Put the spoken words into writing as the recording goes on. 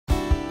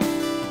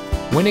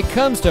When it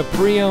comes to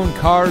pre-owned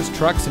cars,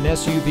 trucks, and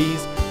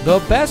SUVs, the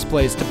best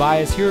place to buy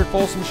is here at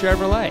Folsom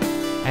Chevrolet.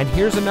 And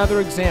here's another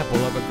example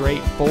of a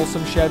great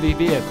Folsom Chevy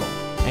vehicle,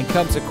 and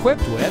comes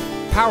equipped with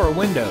power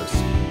windows,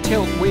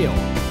 tilt wheel,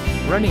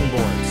 running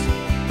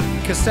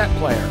boards, cassette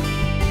player,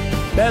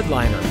 bed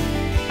liner,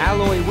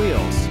 alloy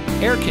wheels,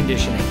 air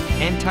conditioning,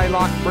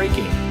 anti-lock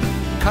braking,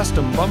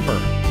 custom bumper,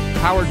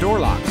 power door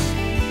locks,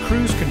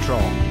 cruise control,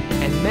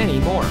 and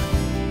many more.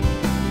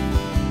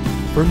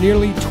 For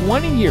nearly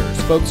 20 years,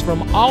 folks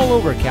from all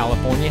over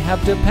California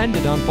have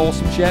depended on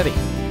Folsom Chevy,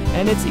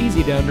 and it's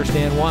easy to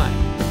understand why.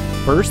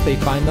 First, they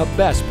find the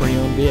best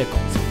pre-owned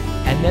vehicles,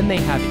 and then they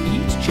have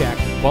each checked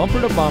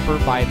bumper to bumper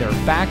by their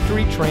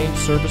factory-trained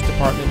service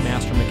department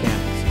master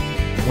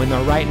mechanics. When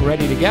they're right and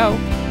ready to go,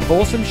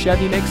 Folsom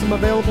Chevy makes them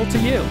available to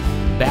you.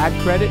 Bad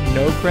credit,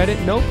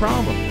 no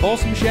problem.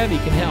 Folsom Chevy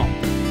can help.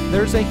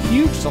 There's a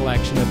huge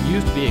selection of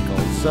used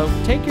vehicles, so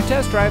take your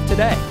test drive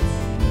today.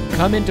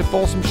 Come into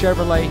Folsom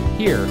Chevrolet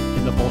here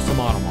in the Folsom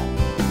Auto Mall.